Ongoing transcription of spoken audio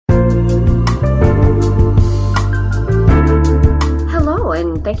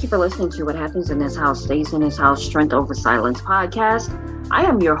thank you for listening to What Happens in This House Stays in This House, Strength Over Silence podcast. I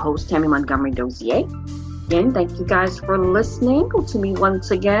am your host, Tammy Montgomery Dozier. Again, thank you guys for listening to me once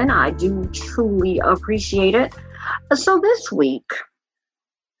again. I do truly appreciate it. So this week,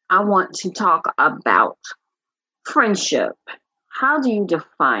 I want to talk about friendship. How do you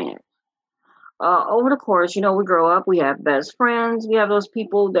define it? Over the course, we grow up, we have best friends. We have those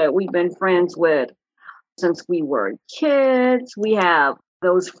people that we've been friends with since we were kids. We have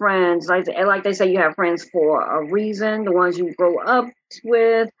those friends, like they say, you have friends for a reason, the ones you grow up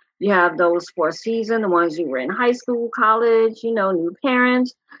with. You have those for a season, the ones you were in high school, college, new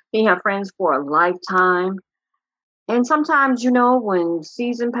parents. Then you have friends for a lifetime. And sometimes, when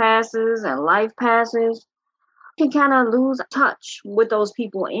season passes and life passes, you can kind of lose touch with those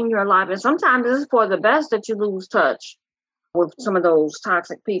people in your life. And sometimes it's for the best that you lose touch with some of those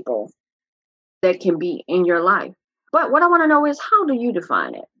toxic people that can be in your life. But what I want to know is, how do you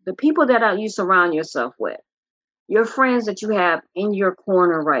define it? The people that you surround yourself with, your friends that you have in your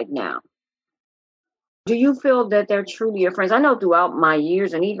corner right now. Do you feel that they're truly your friends? I know throughout my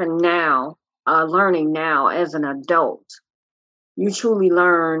years and even now, learning now as an adult, you truly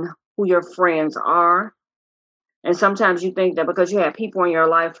learn who your friends are. And sometimes you think that because you have people in your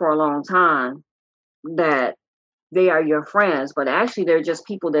life for a long time, that they are your friends, but actually they're just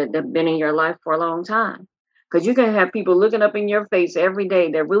people that have been in your life for a long time. Because you can have people looking up in your face every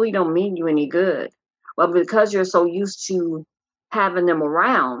day that really don't mean you any good. But because you're so used to having them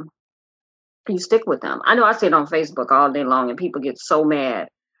around, you stick with them. I know I sit on Facebook all day long and people get so mad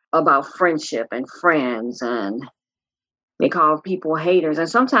about friendship and friends, and they call people haters. And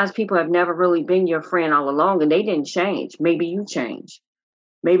sometimes people have never really been your friend all along and they didn't change. Maybe you change.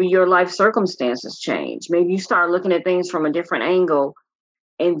 Maybe your life circumstances change. Maybe you start looking at things from a different angle,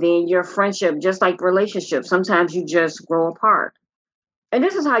 and then your friendship, just like relationships, sometimes you just grow apart. And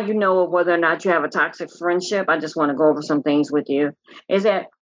this is how you know whether or not you have a toxic friendship. I just want to go over some things with you. Is that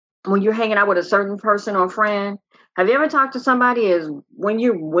when you're hanging out with a certain person or friend, have you ever talked to somebody is when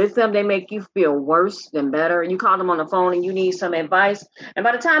you're with them, they make you feel worse than better? You call them on the phone and you need some advice. And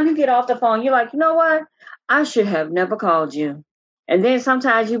by the time you get off the phone, you're like, you know what? I should have never called you. And then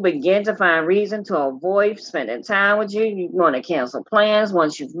sometimes you begin to find reason to avoid spending time with you. You want to cancel plans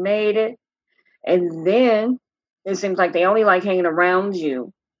once you've made it. And then it seems like they only like hanging around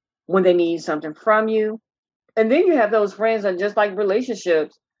you when they need something from you. And then you have those friends that just like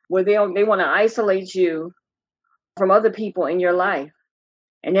relationships where they want to isolate you from other people in your life.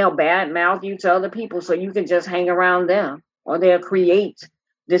 And they'll badmouth you to other people so you can just hang around them. Or they'll create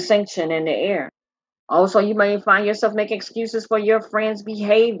dissension in the air. Also, you may find yourself making excuses for your friends'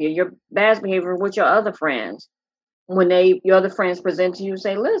 behavior, your bad behavior with your other friends. When your other friends present to you,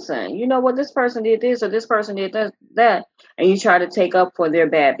 say, listen, you know what, this person did this or this person did that, and you try to take up for their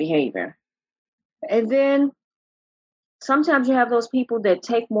bad behavior. And then sometimes you have those people that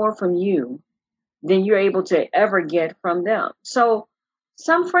take more from you than you're able to ever get from them. So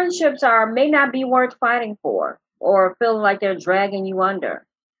some friendships may not be worth fighting for or feeling like they're dragging you under.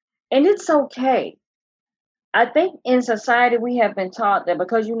 And it's okay. I think in society, we have been taught that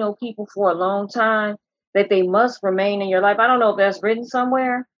because you know people for a long time, that they must remain in your life. I don't know if that's written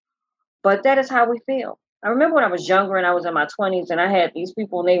somewhere, but that is how we feel. I remember when I was younger and I was in my 20s and I had these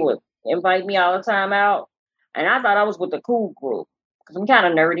people and they would invite me all the time out. And I thought I was with the cool group because I'm kind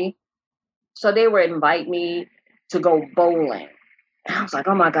of nerdy. So they would invite me to go bowling. And I was like,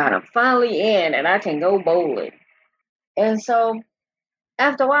 oh my God, I'm finally in and I can go bowling. And so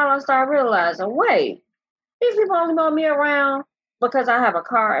after a while, I started realizing, wait, these people only know me around because I have a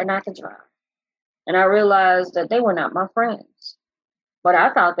car and I can drive. And I realized that they were not my friends. But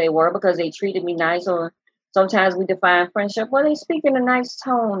I thought they were because they treated me nice. Or sometimes we define friendship, well, they speak in a nice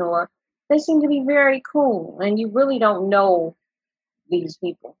tone or they seem to be very cool. And you really don't know these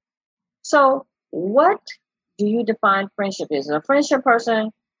people. So what do you define friendship as? Is a friendship person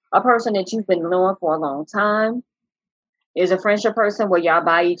a person that you've been knowing for a long time? Is a friendship person where y'all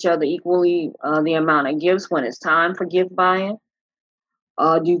buy each other equally the amount of gifts when it's time for gift buying?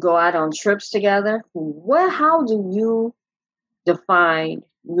 Do you go out on trips together? How do you define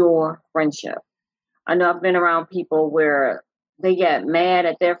your friendship? I know I've been around people where they get mad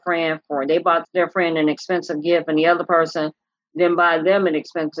at their friend for they bought their friend an expensive gift and the other person didn't buy them an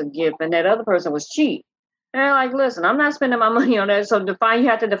expensive gift and that other person was cheap. And they're like, listen, I'm not spending my money on that. So you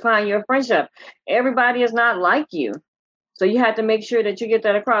have to define your friendship. Everybody is not like you. So you have to make sure that you get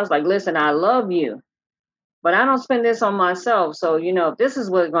that across. Like, listen, I love you, but I don't spend this on myself. So, if this is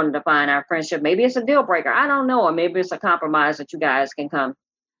what's going to define our friendship, maybe it's a deal breaker. I don't know. Or maybe it's a compromise that you guys can come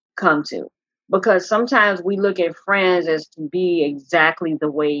to. because sometimes we look at friends as to be exactly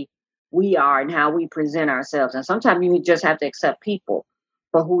the way we are and how we present ourselves. And sometimes you just have to accept people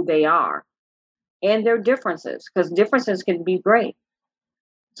for who they are and their differences, because differences can be great.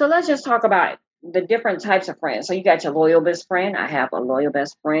 So let's just talk about the different types of friends. So you got your loyal best friend. I have a loyal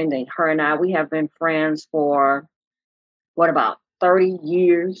best friend, and her and I, we have been friends for what, about 30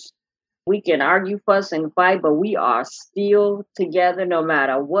 years. We can argue, fuss, and fight, but we are still together no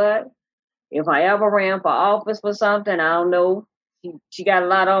matter what. If I ever ran for office for something, I don't know. She got a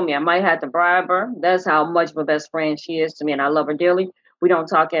lot on me. I might have to bribe her. That's how much of a best friend she is to me, and I love her dearly. We don't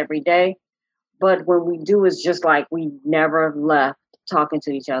talk every day, but when we do, it's just like we never left talking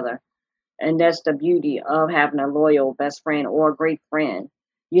to each other. And that's the beauty of having a loyal best friend or a great friend.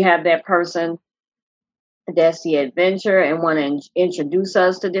 You have that person that's the adventure and want to introduce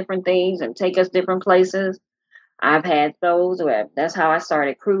us to different things and take us different places. I've had those where that's how I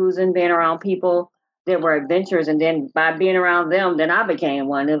started cruising, being around people that were adventurers. And then by being around them, then I became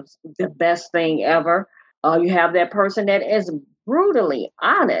one. It was the best thing ever. You have that person that is brutally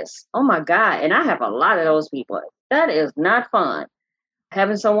honest. Oh my God. And I have a lot of those people. That is not fun.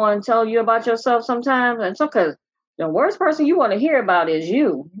 Having someone tell you about yourself sometimes. And so, because the worst person you want to hear about is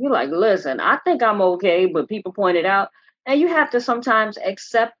you. You're like, listen, I think I'm okay, but people point it out. And you have to sometimes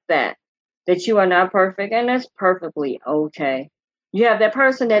accept that you are not perfect, and that's perfectly okay. You have that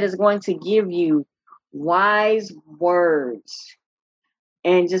person that is going to give you wise words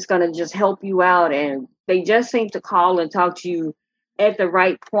and just going to just help you out. And they just seem to call and talk to you at the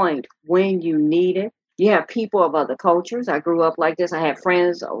right point when you need it. You have people of other cultures. I grew up like this. I have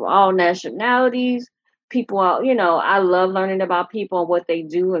friends of all nationalities. People are, I love learning about people and what they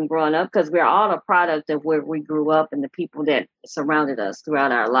do and growing up, because we're all a product of where we grew up and the people that surrounded us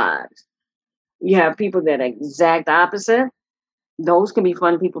throughout our lives. You have people that are exact opposite. Those can be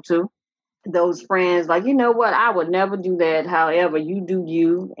fun people too. Those friends, like, you know what? I would never do that. However, you do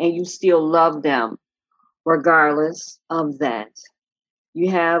you, and you still love them regardless of that.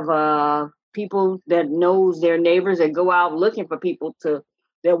 You have people that knows their neighbors, that go out looking for people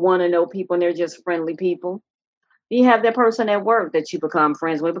that want to know people, and they're just friendly people. You have that person at work that you become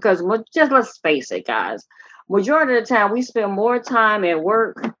friends with, because just let's face it, guys. Majority of the time, we spend more time at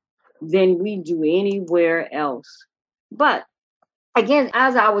work than we do anywhere else. But again,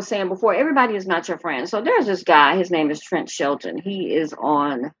 as I was saying before, everybody is not your friend. So there's this guy, his name is Trent Shelton. He is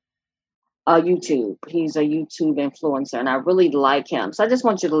on YouTube. He's a YouTube influencer, and I really like him. So I just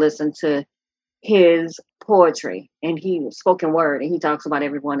want you to listen to his poetry, and he spoken word, and he talks about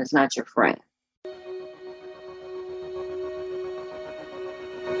everyone is not your friend.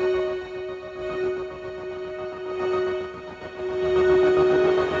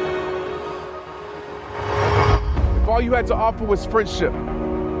 All you had to offer was friendship,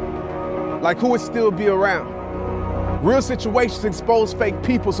 like who would still be around? Real situations expose fake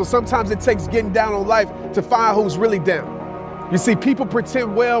people, so sometimes it takes getting down on life to find who's really down. You see, people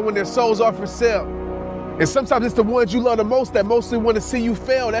pretend well when their souls are for sale, and sometimes it's the ones you love the most that mostly want to see you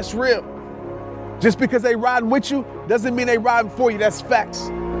fail. That's real. Just because they riding with you doesn't mean they riding for you. That's facts.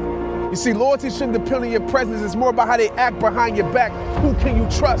 You see, loyalty shouldn't depend on your presence. It's more about how they act behind your back. Who can you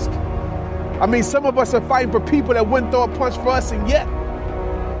trust? I mean, some of us are fighting for people that wouldn't throw a punch for us, and yet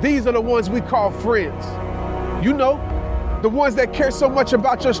these are the ones we call friends. You know, the ones that care so much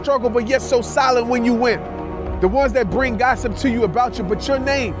about your struggle, but yet so silent when you win. The ones that bring gossip to you about you, but your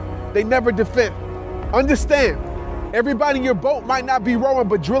name, they never defend. Understand, everybody in your boat might not be rowing,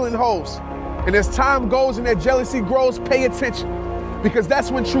 but drilling holes. And as time goes and that jealousy grows, pay attention, because that's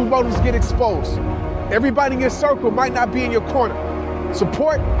when true motives get exposed. Everybody in your circle might not be in your corner.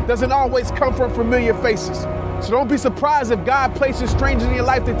 Support doesn't always come from familiar faces. So don't be surprised if God places strangers in your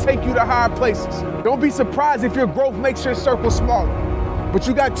life to take you to higher places. Don't be surprised if your growth makes your circle smaller. But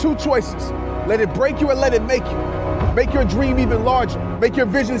you got two choices. Let it break you or let it make you. Make your dream even larger. Make your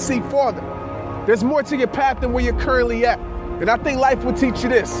vision see farther. There's more to your path than where you're currently at. And I think life will teach you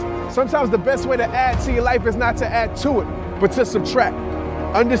this. Sometimes the best way to add to your life is not to add to it, but to subtract.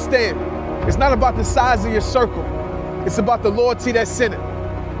 Understand, it's not about the size of your circle. It's about the loyalty that's in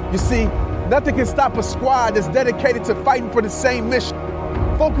it. You see, nothing can stop a squad that's dedicated to fighting for the same mission,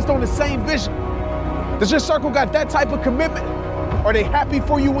 focused on the same vision. Does your circle got that type of commitment? Are they happy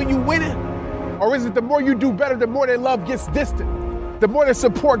for you when you win it? Or is it the more you do better, the more their love gets distant? The more their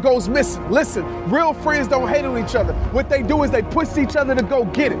support goes missing? Listen, real friends don't hate on each other. What they do is they push each other to go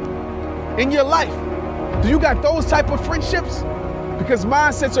get it. In your life, do you got those type of friendships? Because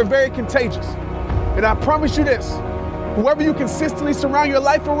mindsets are very contagious. And I promise you this, whoever you consistently surround your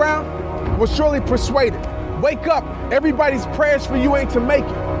life around will surely persuade it. Wake up. Everybody's prayers for you ain't to make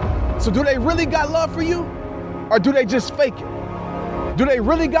it. So do they really got love for you? Or do they just fake it? Do they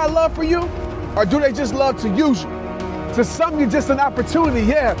really got love for you? Or do they just love to use you? To some, you're just an opportunity.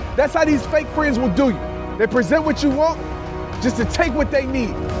 Yeah, that's how these fake friends will do you. They present what you want just to take what they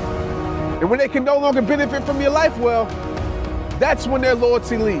need. And when they can no longer benefit from your life, well, that's when their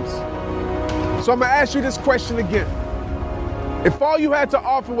loyalty leaves. So I'm gonna ask you this question again. If all you had to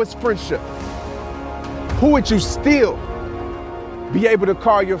offer was friendship, who would you still be able to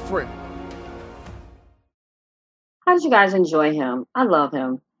call your friend? How did you guys enjoy him? I love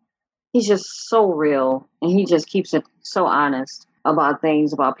him. He's just so real, and he just keeps it so honest about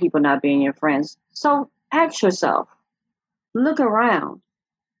things, about people not being your friends. So ask yourself, look around.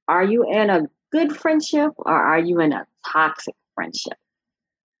 Are you in a good friendship or are you in a toxic friendship?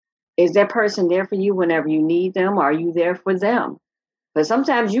 Is that person there for you whenever you need them, or are you there for them? Because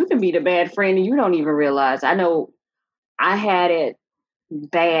sometimes you can be the bad friend and you don't even realize. I know I had it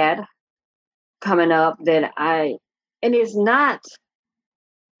bad coming up and it's not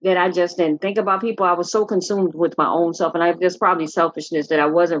that I just didn't think about people. I was so consumed with my own self, and there's probably selfishness that I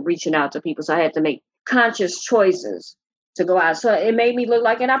wasn't reaching out to people. So I had to make conscious choices to go out. So it made me look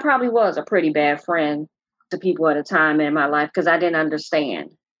like, and I probably was a pretty bad friend to people at a time in my life because I didn't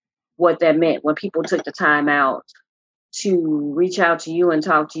understand what that meant when people took the time out to reach out to you and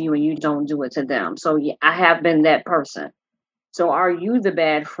talk to you and you don't do it to them. So yeah, I have been that person. So are you the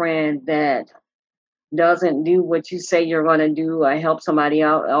bad friend that doesn't do what you say you're going to do or help somebody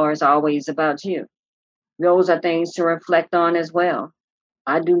out, or it's always about you? Those are things to reflect on as well.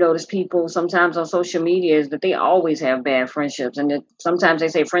 I do notice people sometimes on social media is that they always have bad friendships, and that sometimes they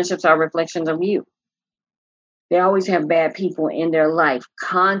say friendships are reflections of you. They always have bad people in their life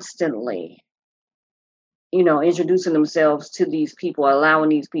constantly, introducing themselves to these people, allowing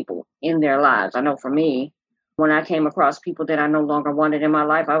these people in their lives. I know for me, when I came across people that I no longer wanted in my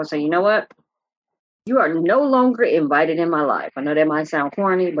life, I would say, you know what? You are no longer invited in my life. I know that might sound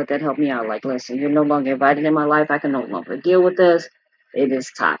corny, but that helped me out. Like, listen, you're no longer invited in my life. I can no longer deal with this. It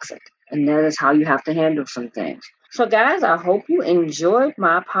is toxic. And that is how you have to handle some things. So, guys, I hope you enjoyed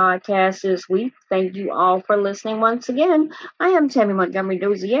my podcast this week. Thank you all for listening once again. I am Tammy Montgomery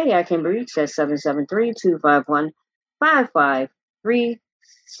Dozier. I can be reached at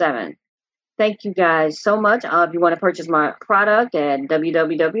 773-251-5537. Thank you guys so much. If you want to purchase my product at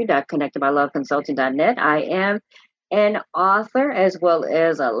www.connectedbyloveconsulting.net, I am an author as well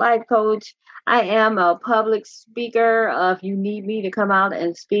as a life coach. I am a public speaker. If you need me to come out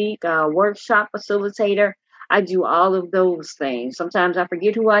and speak, a workshop facilitator, I do all of those things. Sometimes I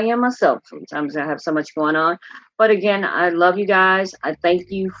forget who I am myself. Sometimes I have so much going on. But again, I love you guys. I thank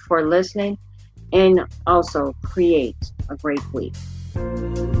you for listening, and also create a great week.